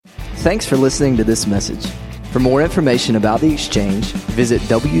Thanks for listening to this message. For more information about The Exchange, visit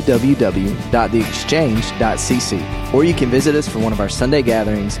www.theexchange.cc, or you can visit us for one of our Sunday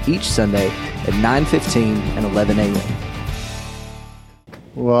gatherings each Sunday at 9:15 and 11 a.m.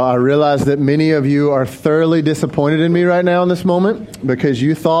 Well, I realize that many of you are thoroughly disappointed in me right now in this moment because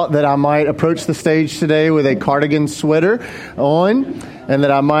you thought that I might approach the stage today with a cardigan sweater on and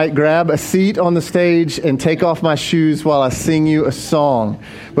that I might grab a seat on the stage and take off my shoes while I sing you a song.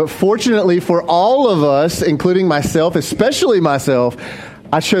 But fortunately for all of us, including myself, especially myself,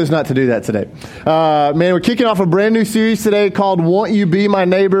 I chose not to do that today. Man, we're kicking off a brand new series today called Won't You Be My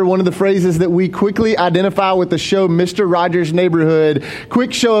Neighbor? One of the phrases that we quickly identify with the show Mr. Rogers' Neighborhood.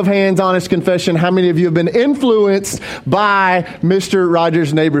 Quick show of hands, honest confession. How many of you have been influenced by Mr.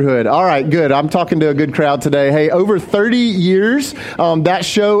 Rogers' Neighborhood? All right, good. I'm talking to a good crowd today. Hey, over 30 years, that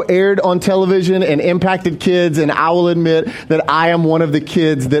show aired on television and impacted kids, and I will admit that I am one of the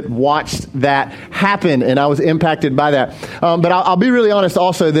kids that watched that happen, and I was impacted by that. But I'll be really honest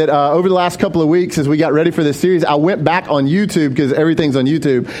also that over the last couple of weeks as we got ready for this series, I went back on YouTube because everything's on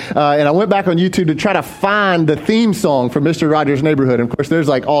YouTube, and I went back on YouTube to try to find the theme song for Mr. Rogers' Neighborhood. And of course, there's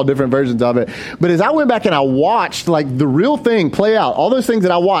like all different versions of it. But as I went back and I watched like the real thing play out, all those things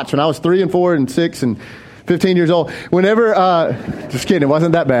that I watched when I was 3 and 4 and 6 and 15 years old, whenever, just kidding, it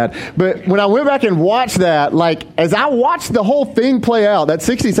wasn't that bad. But when I went back and watched that, like as I watched the whole thing play out, that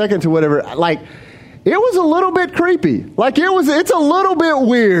 60 seconds or whatever, like, it was a little bit creepy. Like it's a little bit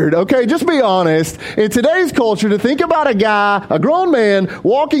weird, okay? Just be honest. In today's culture, to think about a guy, a grown man,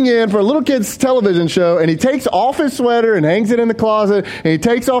 walking in for a little kid's television show, and he takes off his sweater and hangs it in the closet, and he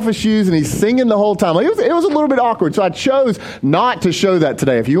takes off his shoes, and he's singing the whole time. Like, it was a little bit awkward, so I chose not to show that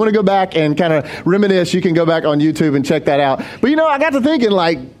today. If you want to go back and kind of reminisce, you can go back on YouTube and check that out. But you know, I got to thinking,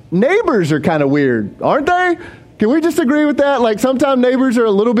 like, neighbors are kind of weird, aren't they? Can we just agree with that? Like sometimes neighbors are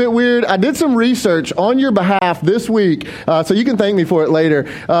a little bit weird. I did some research on your behalf this week, so you can thank me for it later,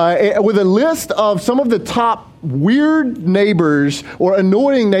 with a list of some of the top weird neighbors or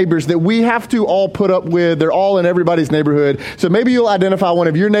annoying neighbors that we have to all put up with. They're all in everybody's neighborhood. So maybe you'll identify one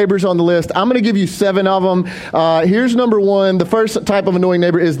of your neighbors on the list. I'm going to give you 7 of them. Here's number 1. The first type of annoying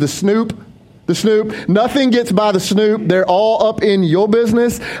neighbor is the snoop. The snoop. Nothing gets by the snoop. They're all up in your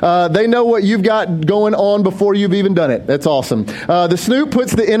business. They know what you've got going on before you've even done it. That's awesome. The snoop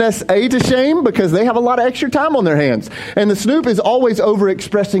puts the NSA to shame because they have a lot of extra time on their hands. And the snoop is always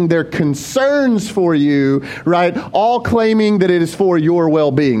overexpressing their concerns for you, right? All claiming that it is for your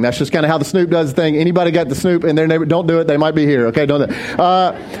well-being. That's just kind of how the snoop does the thing. Anybody got the snoop in their neighbor? Don't do it. They might be here. Okay, don't do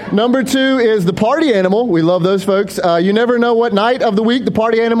it. Number 2 is the party animal. We love those folks. You never know what night of the week the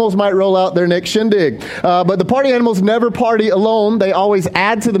party animals might roll out their next shindig. But the party animals never party alone. They always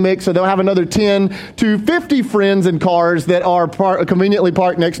add to the mix, so they'll have another 10 to 50 friends in cars that are conveniently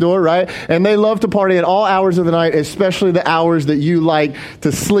parked next door, right? And they love to party at all hours of the night, especially the hours that you like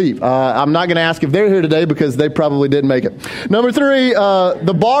to sleep. I'm not going to ask if they're here today because they probably didn't make it. Number 3,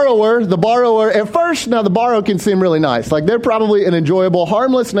 the borrower. The borrower, at first, now the borrower can seem really nice. Like they're probably an enjoyable,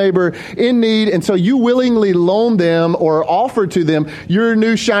 harmless neighbor in need, and so you willingly loan them or offer to them your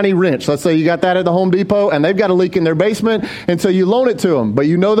new shiny wrench. Let's say you got that at the Home Depot and they've got a leak in their basement, and so you loan it to them. But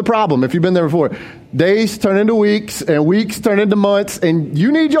you know the problem if you've been there before. Days turn into weeks and weeks turn into months, and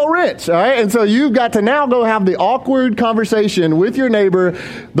you need your wrench, all right? And so you've got to now go have the awkward conversation with your neighbor,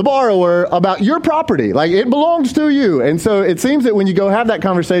 the borrower, about your property. Like it belongs to you. And so it seems that when you go have that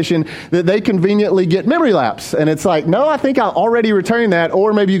conversation that they conveniently get memory lapse. And it's like, no, I think I already returned that,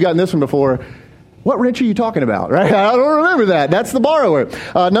 or maybe you've gotten this one before. What wrench are you talking about, right? I don't remember that. That's the borrower.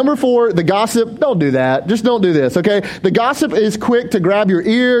 Number 4, the gossip. Don't do that. Just don't do this, okay? The gossip is quick to grab your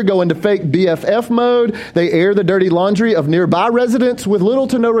ear, go into fake BFF mode. They air the dirty laundry of nearby residents with little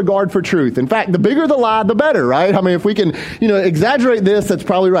to no regard for truth. In fact, the bigger the lie, the better, right? I mean, if we can, exaggerate this, that's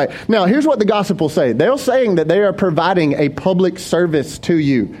probably right. Now, here's what the gossip will say. They're saying that they are providing a public service to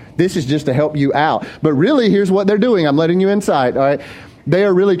you. This is just to help you out. But really, here's what they're doing. I'm letting you inside, all right? They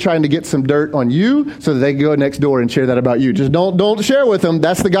are really trying to get some dirt on you so that they can go next door and share that about you. Just don't share with them.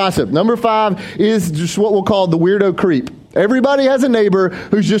 That's the gossip. Number 5 is just what we'll call the weirdo creep. Everybody has a neighbor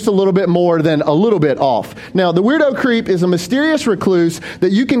who's just a little bit more than a little bit off. Now, the weirdo creep is a mysterious recluse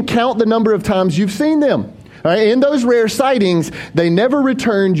that you can count the number of times you've seen them. All right? In those rare sightings, they never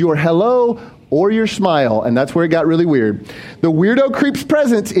returned your hello or your smile, and that's where it got really weird. The weirdo creep's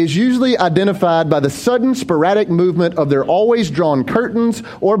presence is usually identified by the sudden sporadic movement of their always drawn curtains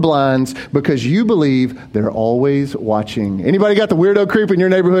or blinds because you believe they're always watching. Anybody got the weirdo creep in your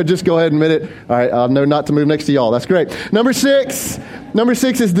neighborhood? Just go ahead and admit it. All right, I'll know not to move next to y'all. That's great. Number 6, Number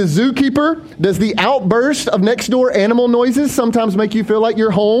 6 is the zookeeper. Does the outburst of next door animal noises sometimes make you feel like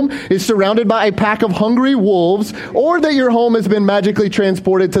your home is surrounded by a pack of hungry wolves, or that your home has been magically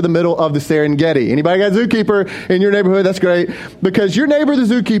transported to the middle of the Serengeti? Anybody got a zookeeper in your neighborhood? That's great. Because your neighbor, the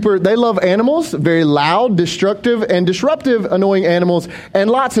zookeeper, they love animals, very loud, destructive, and disruptive, annoying animals, and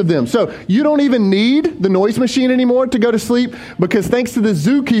lots of them. So you don't even need the noise machine anymore to go to sleep, because thanks to the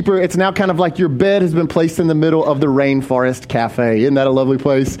zookeeper, it's now kind of like your bed has been placed in the middle of the rainforest cafe. Isn't that a lovely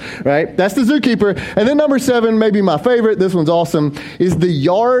place, right? That's the zookeeper. And then number 7, maybe my favorite, this one's awesome, is the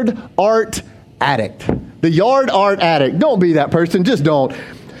yard art addict. The yard art addict. Don't be that person. Just don't.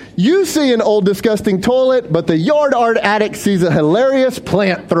 You see an old disgusting toilet, but the yard art addict sees a hilarious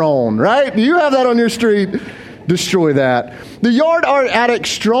plant throne, right? Do you have that on your street? Destroy that. The yard art addict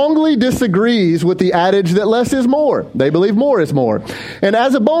strongly disagrees with the adage that less is more. They believe more is more. And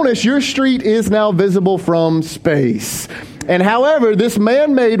as a bonus, your street is now visible from space. And however, this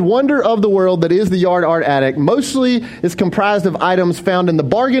man-made wonder of the world that is the yard art addict mostly is comprised of items found in the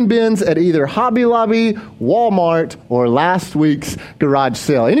bargain bins at either Hobby Lobby, Walmart, or last week's garage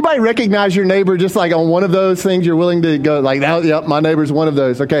sale. Anybody recognize your neighbor just like on one of those things you're willing to go like, oh, yep, my neighbor's one of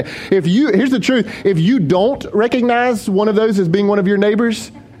those. Okay. Here's the truth. If you don't recognize one of those as being one of your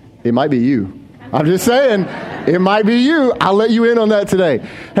neighbors, it might be you. I'm just saying, it might be you. I'll let you in on that today.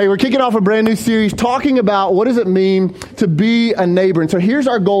 Hey, we're kicking off a brand new series talking about what does it mean to be a neighbor. And so here's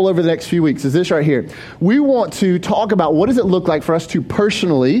our goal over the next few weeks, is this right here. We want to talk about what does it look like for us to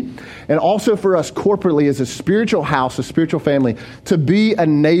personally, and also for us corporately as a spiritual house, a spiritual family, to be a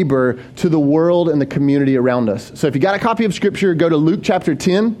neighbor to the world and the community around us. So if you got a copy of Scripture, go to Luke chapter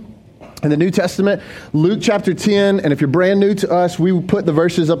 10. In the New Testament, Luke chapter 10, and if you're brand new to us, we put the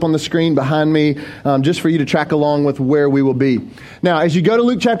verses up on the screen behind me just for you to track along with where we will be. Now, as you go to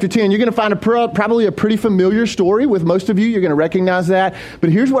Luke chapter 10, you're going to find probably a pretty familiar story with most of you. You're going to recognize that. But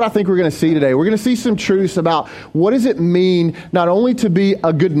here's what I think we're going to see today. We're going to see some truths about what does it mean not only to be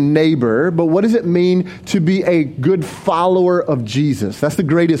a good neighbor, but what does it mean to be a good follower of Jesus? That's the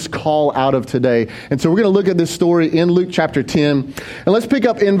greatest call out of today. And so we're going to look at this story in Luke chapter 10. And let's pick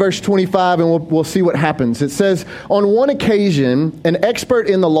up in verse 25. And we'll see what happens. It says, on one occasion, an expert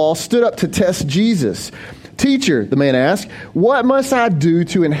in the law stood up to test Jesus. Teacher, the man asked, what must I do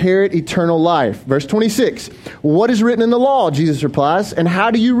to inherit eternal life? Verse 26, what is written in the law? Jesus replies, and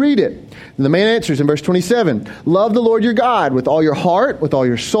how do you read it? And the man answers in verse 27, love the Lord your God with all your heart, with all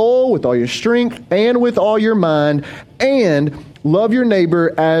your soul, with all your strength, and with all your mind, and love your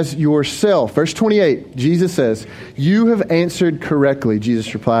neighbor as yourself. Verse 28, Jesus says, you have answered correctly.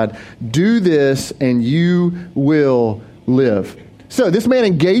 Jesus replied, do this and you will live. So this man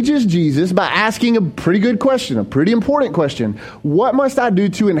engages Jesus by asking a pretty good question, a pretty important question. What must I do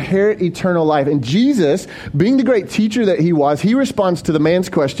to inherit eternal life? And Jesus, being the great teacher that he was, he responds to the man's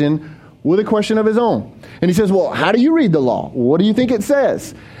question with a question of his own. And he says, well, how do you read the law? What do you think it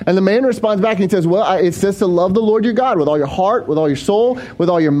says? And the man responds back and he says, well, it says to love the Lord your God with all your heart, with all your soul, with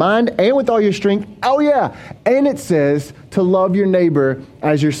all your mind, and with all your strength. Oh, yeah. And it says to love your neighbor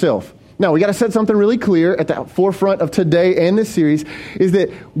as yourself. Now, we got to set something really clear at the forefront of today and this series, is that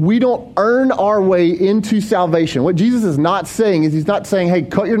we don't earn our way into salvation. What Jesus is not saying is he's not saying, hey,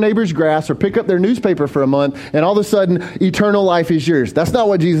 cut your neighbor's grass or pick up their newspaper for a month and all of a sudden eternal life is yours. That's not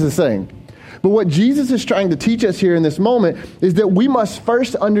what Jesus is saying. But what Jesus is trying to teach us here in this moment is that we must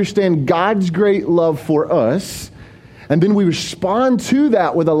first understand God's great love for us, and then we respond to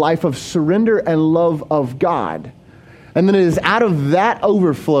that with a life of surrender and love of God. And then it is out of that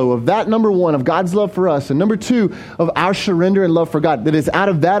overflow of that, number one, of God's love for us, and number two, of our surrender and love for God, that is out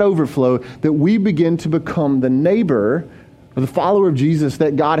of that overflow that we begin to become the neighbor or the follower of Jesus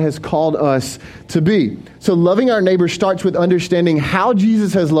that God has called us to be. So loving our neighbor starts with understanding how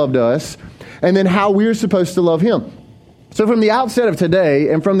Jesus has loved us and then how we're supposed to love him. So from the outset of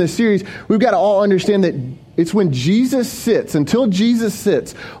today and from this series, we've got to all understand that it's when Jesus sits, until Jesus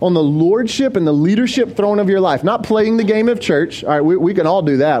sits on the lordship and the leadership throne of your life, not playing the game of church. All right, we can all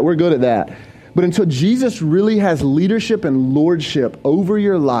do that. We're good at that. But until Jesus really has leadership and lordship over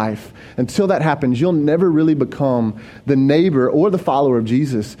your life, until that happens, you'll never really become the neighbor or the follower of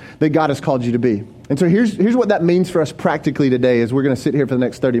Jesus that God has called you to be. And so here's what that means for us practically today as we're going to sit here for the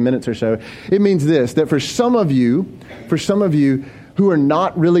next 30 minutes or so. It means this, that for some of you who are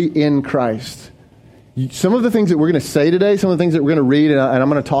not really in Christ, some of the things that we're going to say today, some of the things that we're going to read and I'm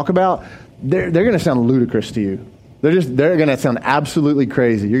going to talk about, they're going to sound ludicrous to you. They're going to sound absolutely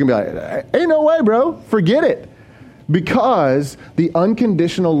crazy. You're going to be like, ain't no way, bro. Forget it. Because the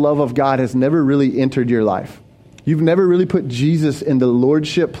unconditional love of God has never really entered your life. You've never really put Jesus in the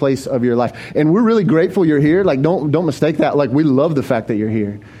lordship place of your life. And we're really grateful you're here. Like, don't mistake that. Like, we love the fact that you're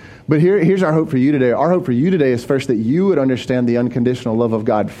here. But here's our hope for you today. Our hope for you today is first that you would understand the unconditional love of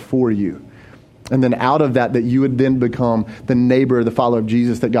God for you. And then out of that you would then become the neighbor, the follower of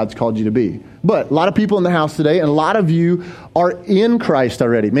Jesus that God's called you to be. But a lot of people in the house today, and a lot of you are in Christ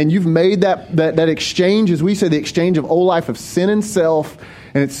already. Man, you've made that exchange, as we say, the exchange of old life of sin and self.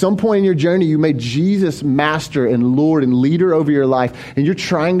 And at some point in your journey, you made Jesus master and Lord and leader over your life. And you're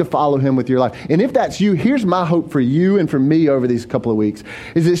trying to follow him with your life. And if that's you, here's my hope for you and for me over these couple of weeks.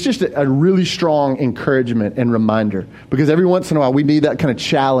 Is it's just a really strong encouragement and reminder. Because every once in a while, we need that kind of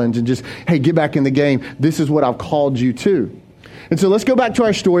challenge and just, hey, get back in the game. This is what I've called you to. And so let's go back to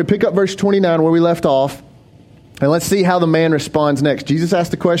our story. Pick up verse 29 where we left off. And let's see how the man responds next. Jesus asked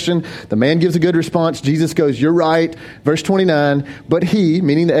the question. The man gives a good response. Jesus goes, you're right. Verse 29, but he,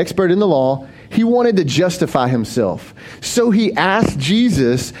 meaning the expert in the law, he wanted to justify himself. So he asked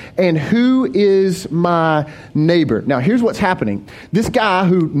Jesus, and who is my neighbor? Now, here's what's happening. This guy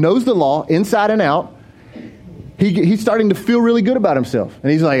who knows the law inside and out, he's starting to feel really good about himself.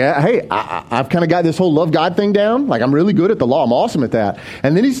 And he's like, hey, I've kind of got this whole love God thing down. Like, I'm really good at the law. I'm awesome at that.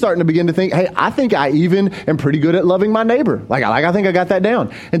 And then he's starting to begin to think, hey, I think I even am pretty good at loving my neighbor. Like I think I got that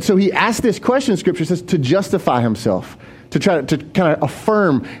down. And so he asked this question, Scripture says, to justify himself, to try to kind of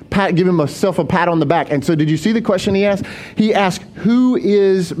affirm, give himself a pat on the back. And so did you see the question he asked? He asked, who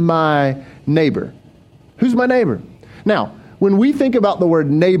is my neighbor? Who's my neighbor? Now, when we think about the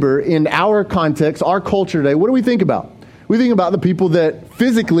word neighbor in our context, our culture today, what do we think about? We think about the people that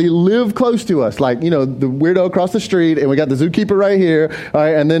physically live close to us, like, the weirdo across the street, and we got the zookeeper right here, all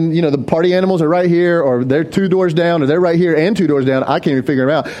right, and then, the party animals are right here, or they're 2 doors down, or they're right here and 2 doors down. I can't even figure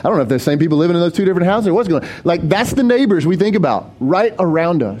them out. I don't know if there's the same people living in those 2 different houses or what's going on. Like, that's the neighbors we think about right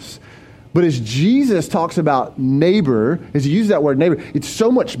around us. But as Jesus talks about neighbor, as he uses that word neighbor, it's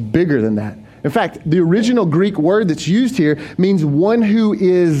so much bigger than that. In fact, the original Greek word that's used here means one who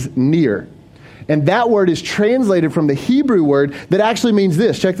is near. And that word is translated from the Hebrew word that actually means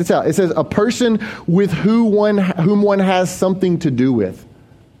this. Check this out. It says a person with whom one has something to do with.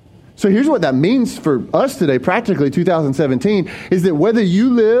 So here's what that means for us today, practically 2017, is that whether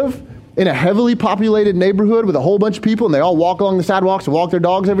you live in a heavily populated neighborhood with a whole bunch of people and they all walk along the sidewalks and walk their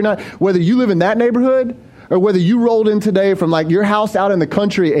dogs every night, whether you live in that neighborhood or whether you rolled in today from like your house out in the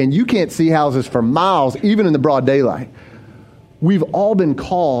country and you can't see houses for miles, even in the broad daylight, we've all been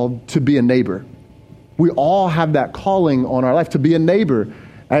called to be a neighbor. We all have that calling on our life to be a neighbor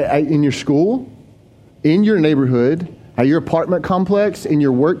in your school, in your neighborhood, at your apartment complex, in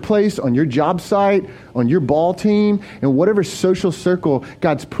your workplace, on your job site, on your ball team, and whatever social circle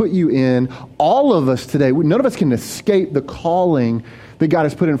God's put you in. All of us today, none of us can escape the calling that God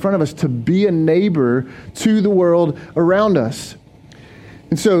has put in front of us to be a neighbor to the world around us.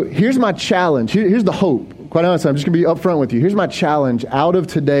 And so here's my challenge. Here's the hope. Quite honestly, I'm just going to be upfront with you. Here's my challenge out of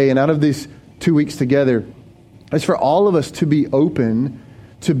today and out of these 2 weeks together. It's for all of us to be open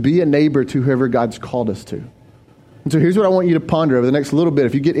to be a neighbor to whoever God's called us to. And so here's what I want you to ponder over the next little bit.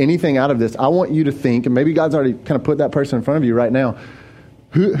 If you get anything out of this, I want you to think, and maybe God's already kind of put that person in front of you right now.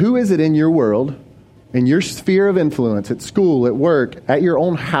 Who is it in your world, in your sphere of influence, at school, at work, at your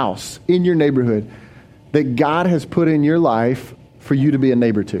own house, in your neighborhood, that God has put in your life for you to be a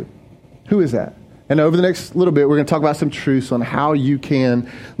neighbor to? Who is that? And over the next little bit, we're going to talk about some truths on how you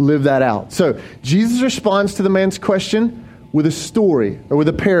can live that out. So Jesus responds to the man's question with a story or with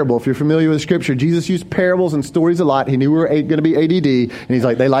a parable. If you're familiar with the Scripture, Jesus used parables and stories a lot. He knew we were going to be ADD, and he's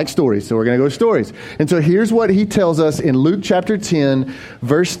like, they like stories, so we're going to go to stories. And so here's what he tells us in Luke chapter 10,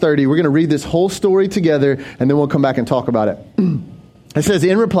 verse 30. We're going to read this whole story together, and then we'll come back and talk about it. It says,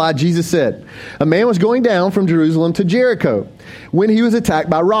 in reply, Jesus said, a man was going down from Jerusalem to Jericho when he was attacked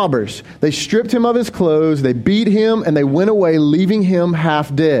by robbers. They stripped him of his clothes, they beat him, and they went away, leaving him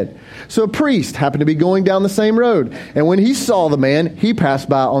half dead. So a priest happened to be going down the same road, and when he saw the man, he passed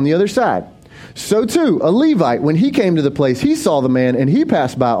by on the other side. So too, a Levite, when he came to the place, he saw the man, and he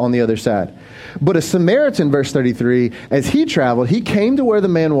passed by on the other side. But a Samaritan, verse 33, as he traveled, he came to where the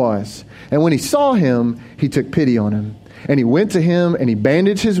man was. And when he saw him, he took pity on him. And he went to him and he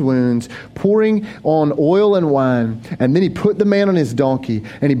bandaged his wounds, pouring on oil and wine. And then he put the man on his donkey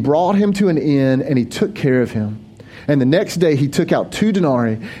and he brought him to an inn and he took care of him. And the next day he took out 2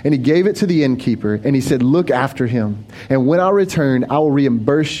 denarii and he gave it to the innkeeper. And he said, look after him. And when I return, I will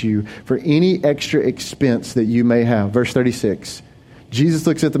reimburse you for any extra expense that you may have. Verse 36. Jesus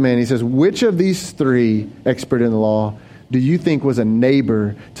looks at the man and he says, which of these 3, expert in the law, do you think was a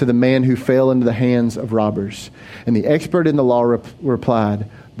neighbor to the man who fell into the hands of robbers? And the expert in the law replied,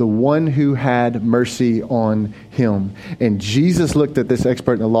 the one who had mercy on him. And Jesus looked at this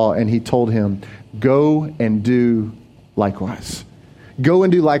expert in the law and he told him, go and do likewise. Go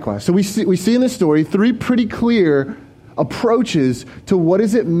and do likewise. So we see in this story three pretty clear approaches to what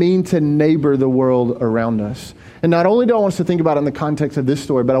does it mean to neighbor the world around us. And not only do I want us to think about it in the context of this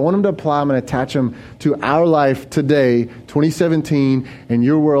story, but I want them to apply them and attach them to our life today, 2017, and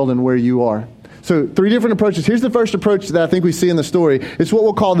your world and where you are. So three different approaches. Here's the first approach that I think we see in the story. It's what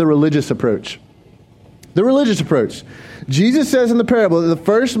we'll call the religious approach. The religious approach. Jesus says in the parable that the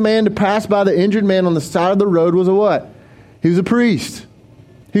first man to pass by the injured man on the side of the road was a what? He was a priest.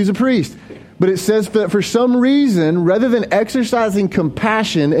 He was a priest. But it says that for some reason, rather than exercising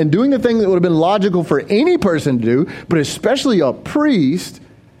compassion and doing the thing that would have been logical for any person to do, but especially a priest,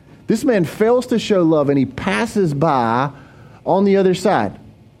 this man fails to show love and he passes by on the other side.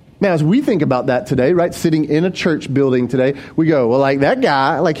 Now, as we think about that today, right, sitting in a church building today, we go, well, like that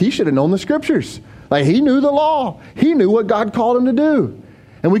guy, like he should have known the scriptures. Like he knew the law. He knew what God called him to do.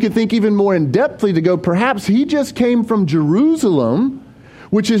 And we could think even more in-depthly to go, perhaps he just came from Jerusalem,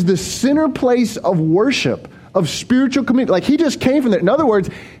 which is the center place of worship, of spiritual community. Like he just came from there. In other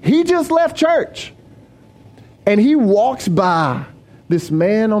words, he just left church. And he walks by this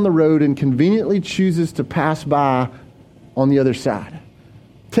man on the road and conveniently chooses to pass by on the other side,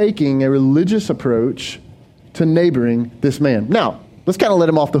 taking a religious approach to neighboring this man. Now, let's kind of let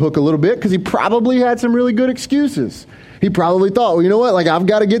him off the hook a little bit because he probably had some really good excuses. He probably thought, well, you know what? Like, I've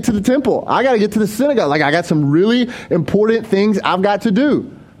got to get to the temple. I got to get to the synagogue. Like, I got some really important things I've got to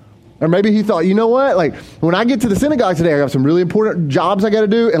do. Or maybe he thought, you know what? Like, when I get to the synagogue today, I got some really important jobs I got to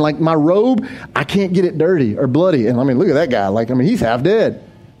do. And like my robe, I can't get it dirty or bloody. And I mean, look at that guy. Like, I mean, he's half dead.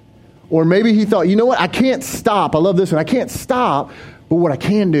 Or maybe he thought, you know what? I can't stop. I love this one. I can't stop. But what I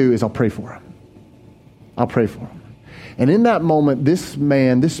can do is I'll pray for him. I'll pray for him. And in that moment, this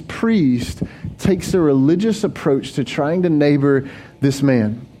man, this priest, takes a religious approach to trying to neighbor this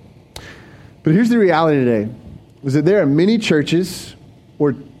man. But here's the reality today, is that there are many churches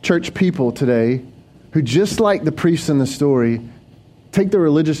or church people today who, just like the priests in the story, take the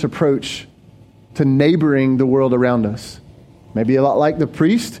religious approach to neighboring the world around us. Maybe a lot like the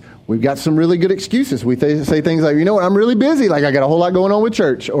priest, we've got some really good excuses. We say things like, you know what, I'm really busy. Like I got a whole lot going on with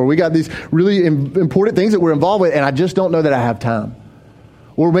church. Or we got these really important things that we're involved with and I just don't know that I have time.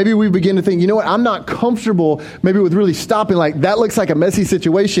 Or maybe we begin to think, you know what, I'm not comfortable maybe with really stopping. Like that looks like a messy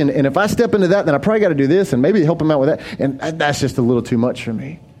situation. And if I step into that, then I probably got to do this and maybe help him out with that. And that's just a little too much for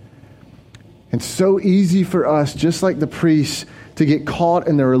me. And so easy for us, just like the priests, to get caught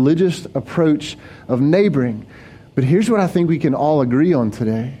in the religious approach of neighboring. But here's what I think we can all agree on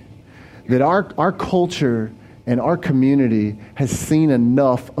today. That our culture and our community has seen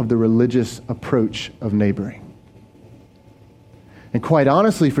enough of the religious approach of neighboring. And quite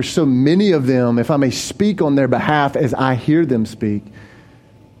honestly, for so many of them, if I may speak on their behalf as I hear them speak,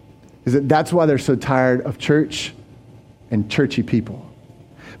 is that that's why they're so tired of church and churchy people.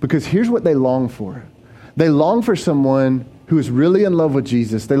 Because here's what they long for. They long for someone who is really in love with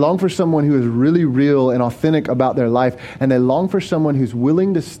Jesus. They long for someone who is really real and authentic about their life. And they long for someone who's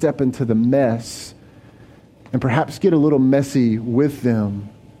willing to step into the mess and perhaps get a little messy with them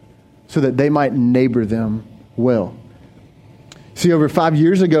so that they might neighbor them well. See, over 5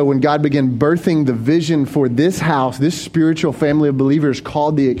 years ago, when God began birthing the vision for this house, this spiritual family of believers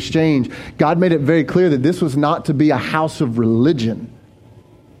called the Exchange, God made it very clear that this was not to be a house of religion.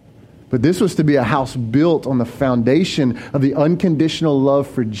 But this was to be a house built on the foundation of the unconditional love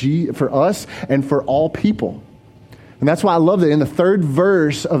for us and for all people. And that's why I love that in the third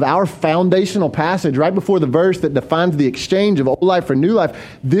verse of our foundational passage, right before the verse that defines the exchange of old life for new life,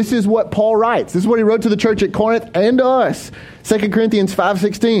 this is what Paul writes. This is what he wrote to the church at Corinth and to us. 2 Corinthians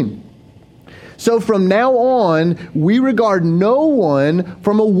 5:16. So from now on, we regard no one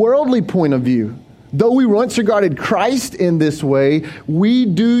from a worldly point of view. Though we once regarded Christ in this way, we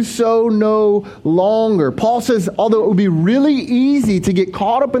do so no longer. Paul says, although it would be really easy to get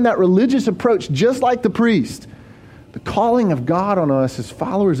caught up in that religious approach, just like the priest, the calling of God on us as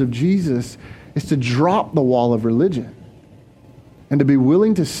followers of Jesus is to drop the wall of religion and to be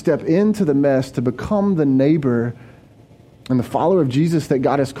willing to step into the mess, to become the neighbor and the follower of Jesus that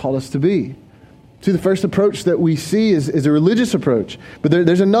God has called us to be. See, the first approach that we see is a religious approach. But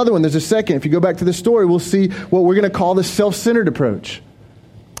there's another one. There's a second. If you go back to the story, we'll see what we're going to call the self-centered approach.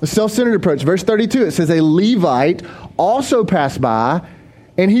 The self-centered approach. Verse 32, it says, a Levite also passed by,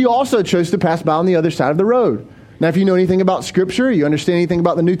 and he also chose to pass by on the other side of the road. Now, if you know anything about Scripture, you understand anything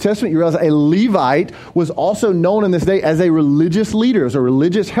about the New Testament, you realize a Levite was also known in this day as a religious leader, as a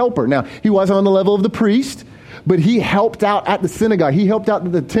religious helper. Now, he wasn't on the level of the priest, but he helped out at the synagogue. He helped out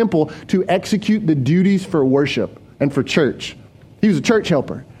at the temple to execute the duties for worship and for church. He was a church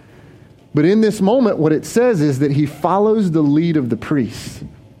helper. But in this moment, what it says is that he follows the lead of the priest.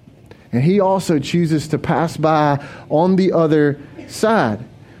 And he also chooses to pass by on the other side.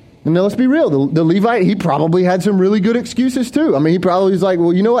 And now let's be real. The Levite, he probably had some really good excuses too. I mean, he probably was like,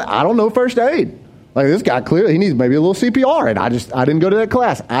 well, you know what? I don't know first aid. Like, this guy clearly, he needs maybe a little CPR. And I didn't go to that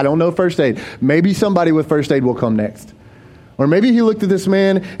class. I don't know first aid. Maybe somebody with first aid will come next. Or maybe he looked at this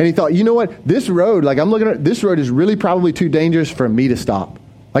man and he thought, you know what? This road, like I'm looking at, this road is really probably too dangerous for me to stop.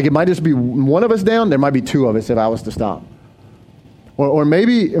 Like, it might just be one of us down. There might be two of us if I was to stop. Or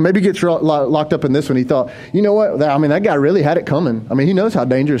maybe gets locked up in this one. He thought, you know what? I mean, that guy really had it coming. I mean, he knows how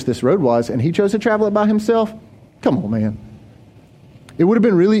dangerous this road was, and he chose to travel it by himself. Come on, man. It would have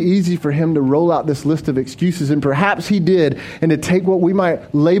been really easy for him to roll out this list of excuses, and perhaps he did, and to take what we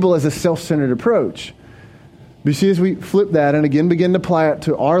might label as a self-centered approach. But you see, as we flip that and again begin to apply it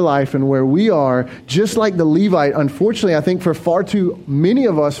to our life and where we are, just like the Levite, unfortunately, I think for far too many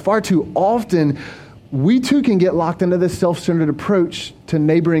of us, far too often, we too can get locked into this self-centered approach to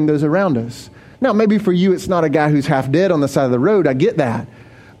neighboring those around us. Now, maybe for you, it's not a guy who's half dead on the side of the road. I get that.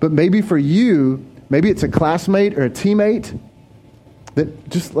 But maybe for you, maybe it's a classmate or a teammate that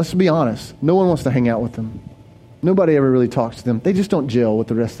just, let's be honest, no one wants to hang out with them. Nobody ever really talks to them. They just don't gel with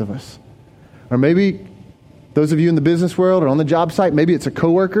the rest of us. Or maybe those of you in the business world or on the job site, maybe it's a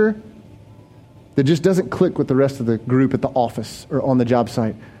coworker that just doesn't click with the rest of the group at the office or on the job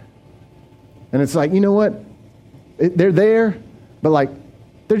site. And it's like, you know what? They're there, but like,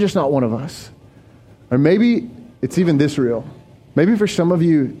 they're just not one of us. Or maybe it's even this real. Maybe for some of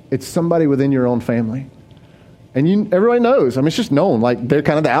you, it's somebody within your own family. And everybody knows. I mean, it's just known. Like, they're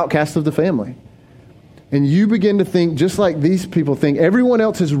kind of the outcast of the family. And you begin to think, just like these people think, everyone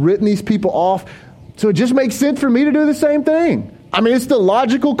else has written these people off, so it just makes sense for me to do the same thing. I mean, it's the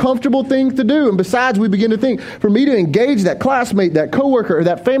logical, comfortable thing to do. And besides, we begin to think, for me to engage that classmate, that coworker, or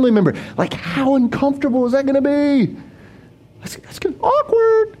that family member, like, how uncomfortable is that going to be? That's going to be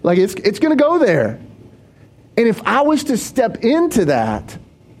awkward. Like, it's going to go there. And if I was to step into that,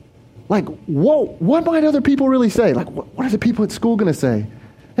 like, whoa, what might other people really say? Like, what are the people at school going to say?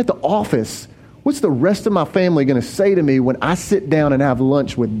 At the office, what's the rest of my family going to say to me when I sit down and have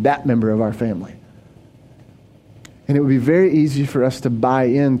lunch with that member of our family? And it would be very easy for us to buy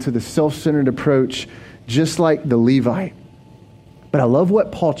into the self-centered approach, just like the Levite. But I love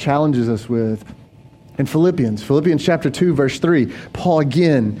what Paul challenges us with in Philippians chapter 2, verse 3. Paul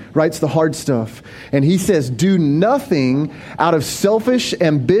again writes the hard stuff. And he says, do nothing out of selfish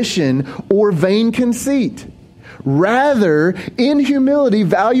ambition or vain conceit. Rather, in humility,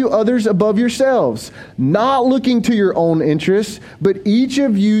 value others above yourselves, not looking to your own interests, but each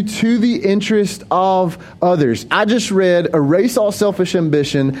of you to the interest of others. I just read, erase all selfish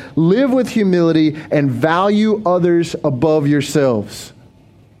ambition, live with humility, and value others above yourselves.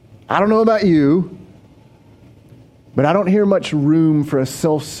 I don't know about you, but I don't hear much room for a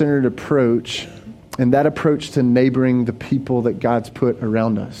self-centered approach, and that approach to neighboring the people that God's put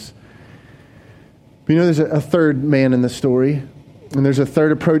around us. You know, there's a third man in the story, and there's a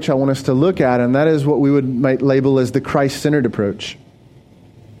third approach I want us to look at, and that is what we might label as the Christ-centered approach.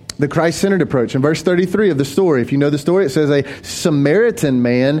 The Christ-centered approach. In verse 33 of the story, if you know the story, it says a Samaritan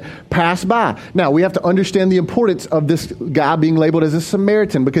man passed by. Now, we have to understand the importance of this guy being labeled as a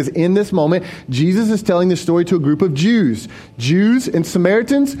Samaritan, because in this moment, Jesus is telling the story to a group of Jews. Jews and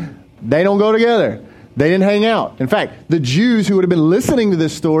Samaritans, they don't go together. They didn't hang out. In fact, the Jews who would have been listening to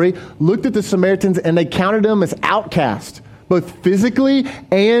this story looked at the Samaritans and they counted them as outcasts, both physically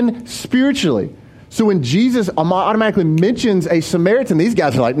and spiritually. So when Jesus automatically mentions a Samaritan, these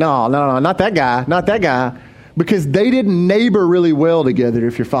guys are like, no, not that guy, because they didn't neighbor really well together,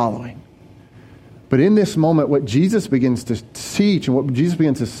 if you're following. But in this moment, what Jesus begins to teach and what Jesus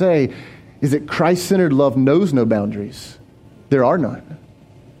begins to say is that Christ-centered love knows no boundaries. There are none.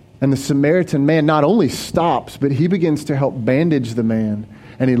 And the Samaritan man not only stops, but he begins to help bandage the man.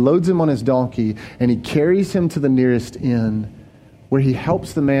 And he loads him on his donkey, and he carries him to the nearest inn, where he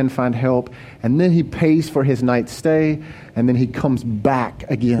helps the man find help. And then he pays for his night's stay, and then he comes back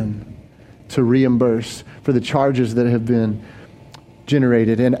again to reimburse for the charges that have been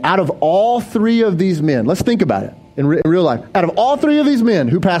generated. And out of all three of these men, let's think about it in real life. Out of all three of these men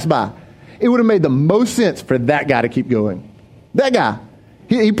who passed by, it would have made the most sense for that guy to keep going. That guy.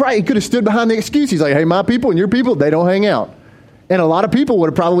 He could have stood behind the excuse. He's like, hey, my people and your people, they don't hang out. And a lot of people would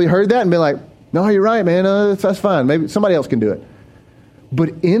have probably heard that and been like, No, you're right, man. That's fine. Maybe somebody else can do it. But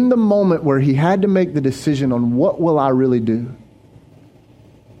in the moment where he had to make the decision on what will I really do,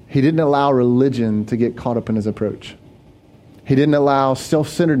 he didn't allow religion to get caught up in his approach. He didn't allow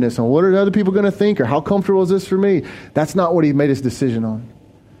self-centeredness on what are other people going to think or how comfortable is this for me. That's not what he made his decision on.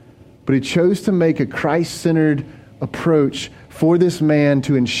 But he chose to make a Christ-centered approach for this man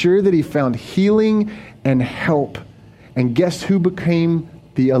to ensure that he found healing and help. And guess who became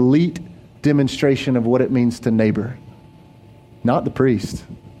the elite demonstration of what it means to neighbor? Not the priest,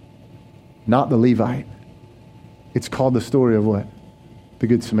 not the Levite. It's called the story of what? The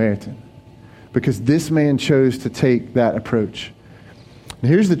Good Samaritan. Because this man chose to take that approach. And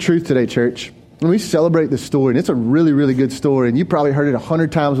here's the truth today, church. When we celebrate this story, and it's a really, really good story, and you probably heard it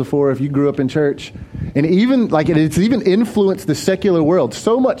 100 times before if you grew up in church. And even it's even influenced the secular world,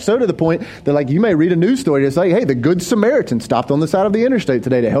 so much so to the point that you may read a news story that's like, hey, the Good Samaritan stopped on the side of the interstate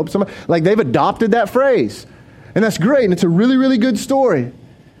today to help somebody. They've adopted that phrase. And that's great, and it's a really, really good story.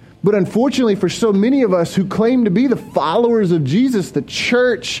 But unfortunately, for so many of us who claim to be the followers of Jesus, the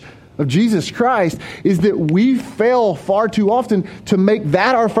church of Jesus Christ, is that we fail far too often to make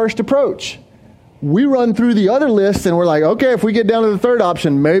that our first approach. We run through the other lists and we're like, okay, if we get down to the third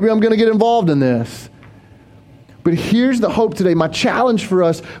option, maybe I'm going to get involved in this. But here's the hope today. My challenge for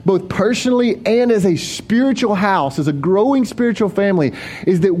us, both personally and as a spiritual house, as a growing spiritual family,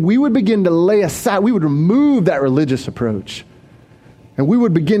 is that we would begin to lay aside, we would remove that religious approach. And we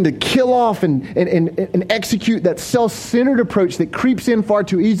would begin to kill off and execute that self-centered approach that creeps in far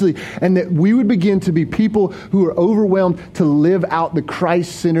too easily. And that we would begin to be people who are overwhelmed to live out the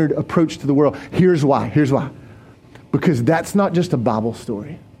Christ-centered approach to the world. Here's why. Because that's not just a Bible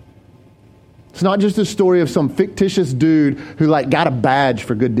story. It's not just a story of some fictitious dude who got a badge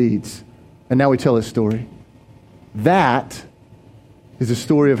for good deeds. And now we tell his story. That is a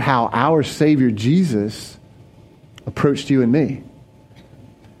story of how our Savior Jesus approached you and me.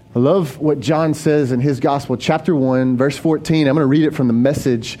 I love what John says in his gospel, chapter 1, verse 14. I'm going to read it from the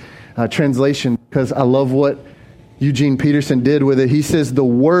Message translation because I love what Eugene Peterson did with it. He says, the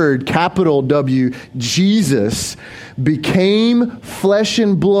Word, capital W, Jesus, became flesh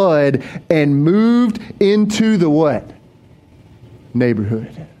and blood and moved into the what?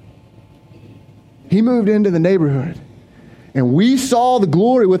 Neighborhood. He moved into the neighborhood. And we saw the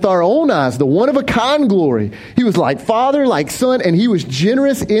glory with our own eyes, the one-of-a-kind glory. He was like Father, like Son, and he was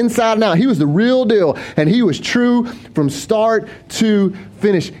generous inside and out. He was the real deal, and he was true from start to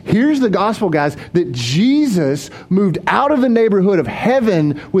finish. Here's the gospel, guys, that Jesus moved out of the neighborhood of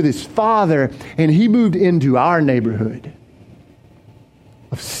heaven with his Father, and he moved into our neighborhood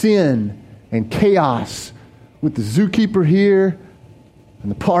of sin and chaos with the zookeeper here and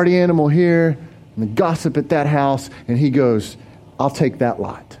the party animal here, and the gossip at that house, and he goes, I'll take that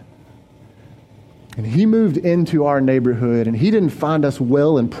lot. And he moved into our neighborhood, and he didn't find us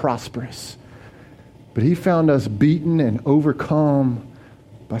well and prosperous, but he found us beaten and overcome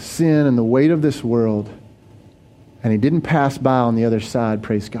by sin and the weight of this world, and he didn't pass by on the other side,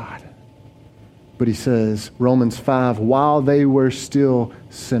 praise God. But he says, Romans 5, while they were still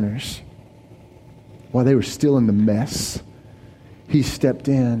sinners, while they were still in the mess, he stepped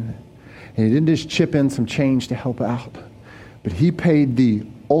in. And he didn't just chip in some change to help out, but he paid the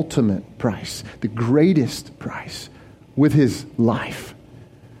ultimate price, the greatest price, with his life,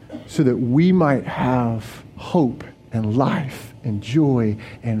 so that we might have hope and life and joy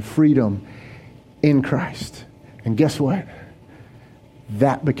and freedom in Christ. And guess what?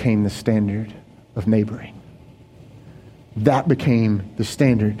 That became the standard of neighboring. That became the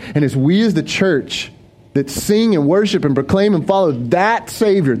standard. And as we as the church that sing and worship and proclaim and follow that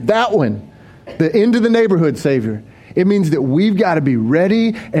Savior, that one, the into the neighborhood Savior, it means that we've got to be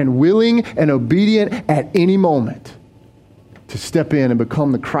ready and willing and obedient at any moment to step in and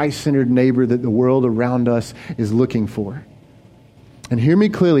become the Christ-centered neighbor that the world around us is looking for. And hear me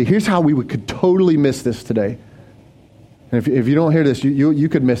clearly. Here's how we could totally miss this today. And if you don't hear this, you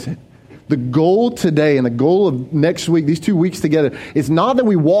could miss it. The goal today and the goal of next week, these 2 weeks together, is not that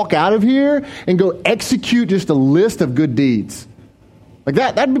we walk out of here and go execute just a list of good deeds.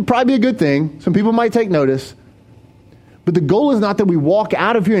 That'd probably be a good thing. Some people might take notice. But the goal is not that we walk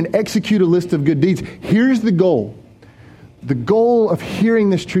out of here and execute a list of good deeds. Here's the goal. The goal of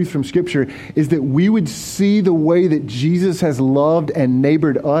hearing this truth from Scripture is that we would see the way that Jesus has loved and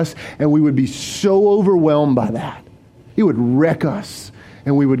neighbored us, and we would be so overwhelmed by that. It would wreck us,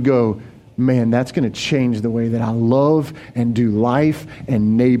 and we would go, man, that's going to change the way that I love and do life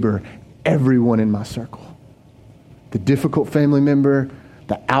and neighbor everyone in my circle. The difficult family member,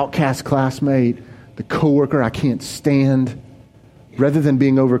 the outcast classmate, the coworker I can't stand, Rather than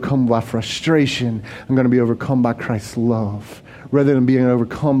being overcome by frustration, I'm going to be overcome by Christ's love. Rather than being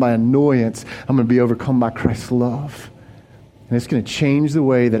overcome by annoyance, I'm going to be overcome by Christ's love. And it's going to change the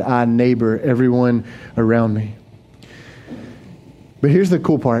way that I neighbor everyone around me. But here's the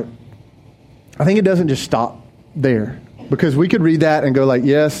cool part. I think it doesn't just stop there. Because we could read that and go like,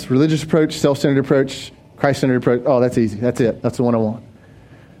 yes, religious approach, self-centered approach, Christ-centered approach. Oh, that's easy. That's it. That's the one I want.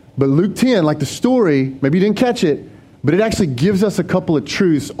 But Luke 10, like the story, maybe you didn't catch it, but it actually gives us a couple of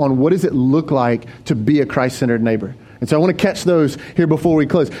truths on what does it look like to be a Christ-centered neighbor. And so I want to catch those here before we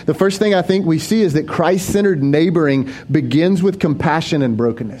close. The first thing I think we see is that Christ-centered neighboring begins with compassion and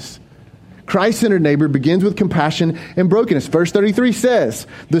brokenness. Christ-centered neighbor begins with compassion and brokenness. Verse 33 says,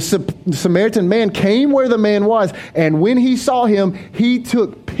 the Samaritan man came where the man was, and when he saw him, he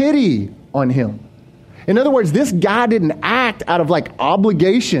took pity on him. In other words, this guy didn't act out of like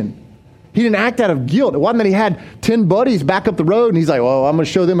obligation. He didn't act out of guilt. It wasn't that he had 10 buddies back up the road and he's like, well, I'm going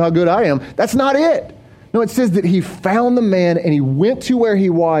to show them how good I am. That's not it. No, it says that he found the man and he went to where he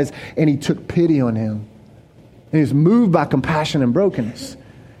was and he took pity on him. And he was moved by compassion and brokenness.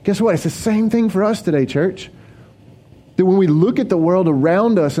 Guess what? It's the same thing for us today, church. That when we look at the world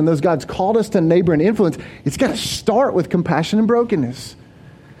around us and those God's called us to neighbor and influence, it's got to start with compassion and brokenness.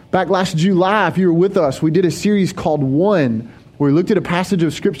 Back last July, if you were with us, we did a series called One, where we looked at a passage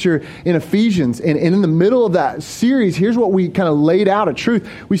of Scripture in Ephesians. And in the middle of that series, here's what we kind of laid out a truth.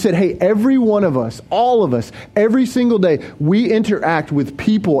 We said, hey, every one of us, all of us, every single day, we interact with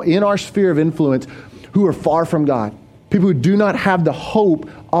people in our sphere of influence who are far from God. People who do not have the hope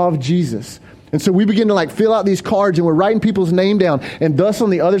of Jesus. And so we begin to like fill out these cards and we're writing people's name down. And thus on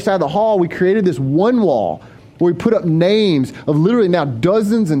the other side of the hall, we created this one wall where we put up names of literally now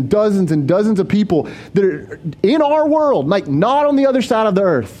dozens and dozens and dozens of people that are in our world, like not on the other side of the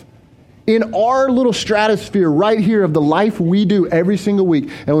earth, in our little stratosphere right here of the life we do every single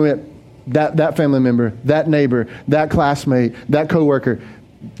week. And we went, that family member, that neighbor, that classmate, that coworker,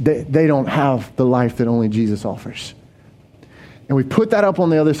 they don't have the life that only Jesus offers. And we put that up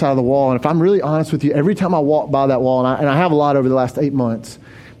on the other side of the wall. And if I'm really honest with you, every time I walk by that wall, and I have a lot over the last 8 months,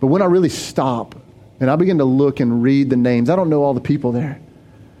 but when I really stop and I begin to look and read the names, I don't know all the people there.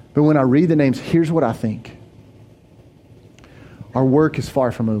 But when I read the names, here's what I think. Our work is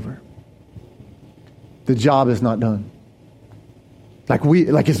far from over. The job is not done.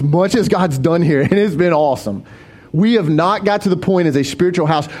 Like as much as God's done here, and it's been awesome, we have not got to the point as a spiritual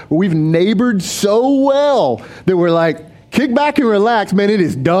house where we've neighbored so well that we're like, kick back and relax, man, it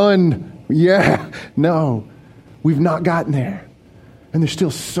is done. Yeah. No, we've not gotten there. And there's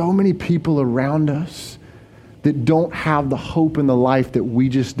still so many people around us that don't have the hope and the life that we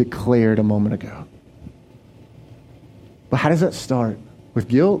just declared a moment ago. But how does that start? With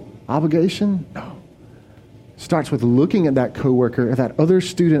guilt? Obligation? No. It starts with looking at that coworker, at that other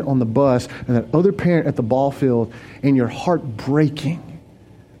student on the bus, and that other parent at the ball field, and your heart breaking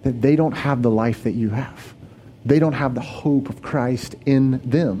that they don't have the life that you have. They don't have the hope of Christ in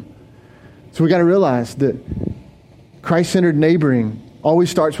them. So we got to realize that Christ-centered neighboring always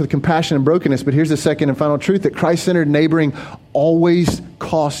starts with compassion and brokenness. But here's the second and final truth, that Christ-centered neighboring always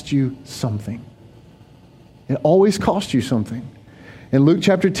costs you something. It always costs you something. In Luke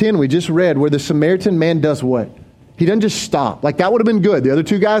chapter 10, we just read where the Samaritan man does what? He doesn't just stop. Like that would have been good. The other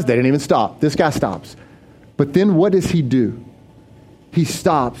two guys, they didn't even stop. This guy stops. But then what does he do? He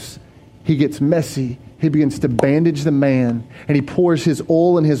stops. He gets messy. He begins to bandage the man, and he pours his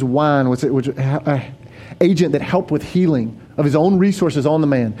oil and his wine, which an agent that helped with healing of his own resources on the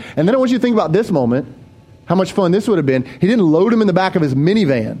man. And then I want you to think about this moment, how much fun this would have been. He didn't load him in the back of his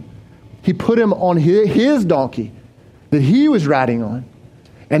minivan. He put him on his donkey that he was riding on.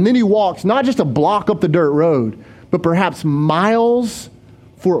 And then he walks not just a block up the dirt road, but perhaps miles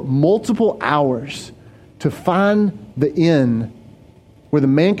for multiple hours to find the inn where the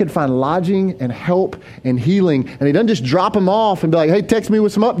man could find lodging and help and healing. And he doesn't just drop him off and be like, hey, text me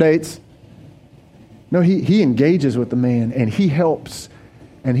with some updates. No, he engages with the man and he helps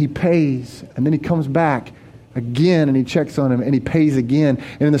and he pays. And then he comes back again and he checks on him and he pays again.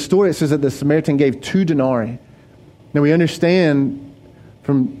 And in the story it says that the Samaritan gave 2 denarii. Now we understand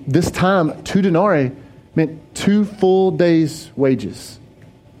from this time, 2 denarii meant 2 full days' wages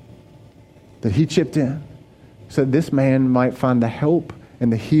that he chipped in so that this man might find the help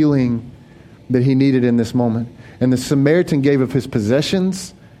and the healing that he needed in this moment. And the Samaritan gave of his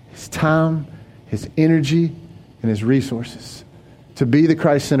possessions, his time, his energy, and his resources to be the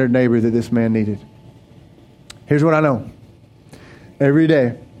Christ-centered neighbor that this man needed. Here's what I know. Every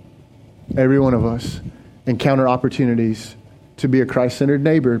day, every one of us encounter opportunities to be a Christ-centered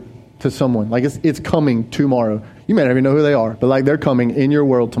neighbor to someone. Like it's coming tomorrow. You may not even know who they are, but like they're coming in your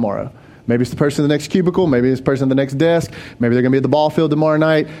world tomorrow. Maybe it's the person in the next cubicle. Maybe it's the person at the next desk. Maybe they're going to be at the ball field tomorrow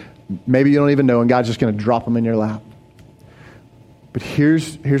night. Maybe you don't even know, and God's just going to drop them in your lap. But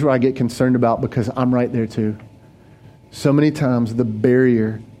here's what I get concerned about, because I'm right there too. So many times the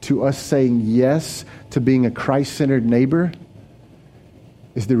barrier to us saying yes to being a Christ-centered neighbor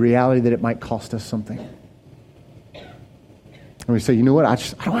is the reality that it might cost us something. And we say, you know what?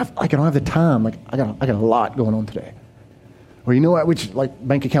 I don't have the time. Like I got a lot going on today. Or you know what? Which like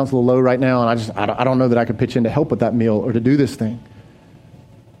bank account's a little low right now, and I don't know that I could pitch in to help with that meal or to do this thing.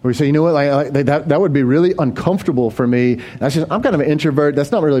 Or we say, you know what? That would be really uncomfortable for me. I'm kind of an introvert.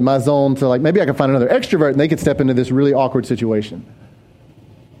 That's not really my zone. So like maybe I can find another extrovert, and they could step into this really awkward situation.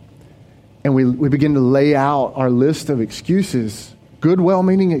 And we begin to lay out our list of excuses, good,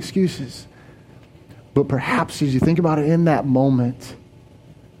 well-meaning excuses. But perhaps as you think about it in that moment,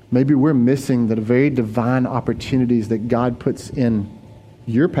 maybe we're missing the very divine opportunities that God puts in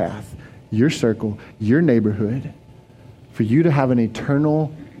your path, your circle, your neighborhood, for you to have an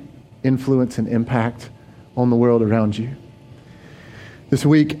eternal influence and impact on the world around you. This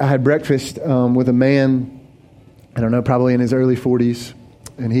week, I had breakfast with a man, I don't know, probably in his early 40s.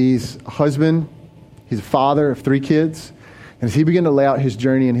 And he's a husband, he's a father of 3 kids. And as he began to lay out his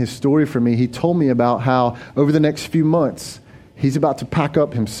journey and his story for me, he told me about how over the next few months, he's about to pack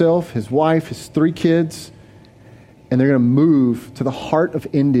up himself, his wife, his 3 kids, and they're going to move to the heart of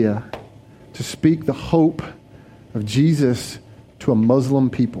India to speak the hope of Jesus to a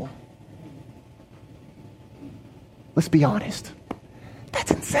Muslim people. Let's be honest. That's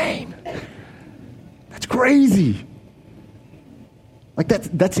insane. That's crazy. Like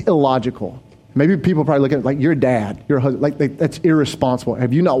that's illogical. Maybe people probably look at it like, you're a dad, you're a husband. Like that's irresponsible.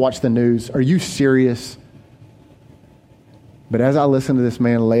 Have you not watched the news? Are you serious? But as I listened to this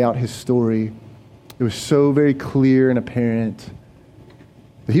man lay out his story, it was so very clear and apparent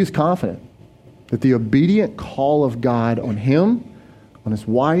that he was confident that the obedient call of God on him, on his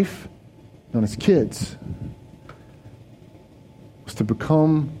wife, and on his kids was to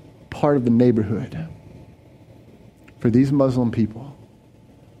become part of the neighborhood for these Muslim people.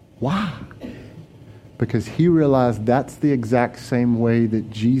 Why? Because he realized that's the exact same way that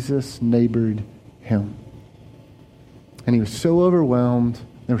Jesus neighbored him. And he was so overwhelmed,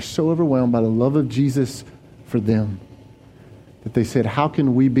 they were so overwhelmed by the love of Jesus for them, that they said, how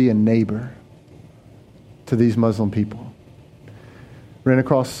can we be a neighbor to these Muslim people? Ran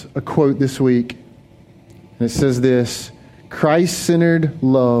across a quote this week, and it says this: Christ-centered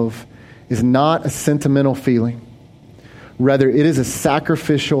love is not a sentimental feeling. Rather, it is a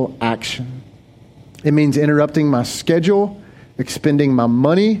sacrificial action. It means interrupting my schedule, expending my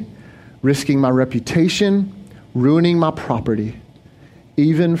money, risking my reputation, ruining my property,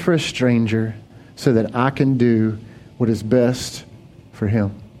 even for a stranger, so that I can do what is best for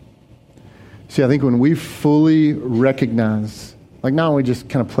him. See, I think when we fully recognize, like not only just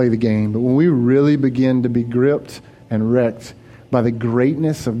kind of play the game, but when we really begin to be gripped and wrecked by the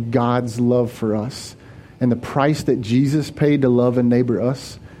greatness of God's love for us and the price that Jesus paid to love and neighbor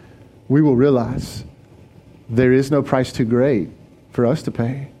us, we will realize there is no price too great for us to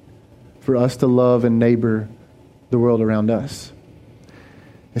pay, for us to love and neighbor the world around us.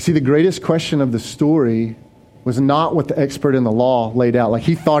 And see, the greatest question of the story was not what the expert in the law laid out. Like,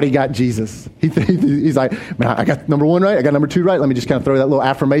 he thought he got Jesus. He's like, man, I got number 1 right, I got number 2 right. Let me just kind of throw that little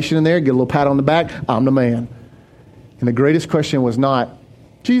affirmation in there, get a little pat on the back. I'm the man. And the greatest question was not,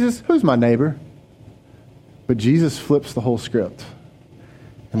 Jesus, who's my neighbor? But Jesus flips the whole script.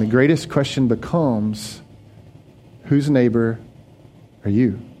 And the greatest question becomes, whose neighbor are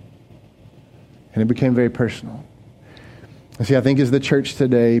you? And it became very personal. And see, I think as the church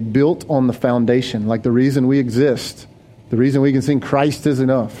today, built on the foundation, like the reason we exist, the reason we can sing Christ is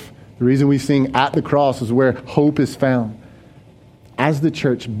enough, the reason we sing at the cross is where hope is found. As the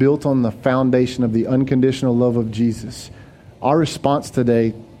church built on the foundation of the unconditional love of Jesus, our response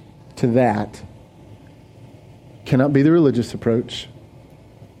today to that cannot be the religious approach.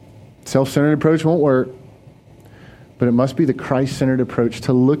 Self-centered approach won't work, but it must be the Christ-centered approach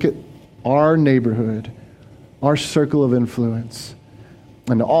to look at our neighborhood, our circle of influence,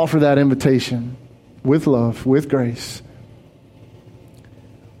 and to offer that invitation with love, with grace.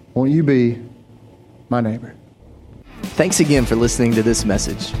 Won't you be my neighbor? Thanks again for listening to this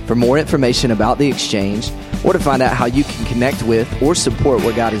message. For more information about The Exchange, or to find out how you can connect with or support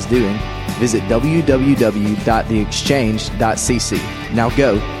what God is doing, visit www.theexchange.cc. Now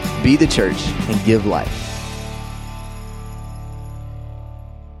go, be the church, and give life.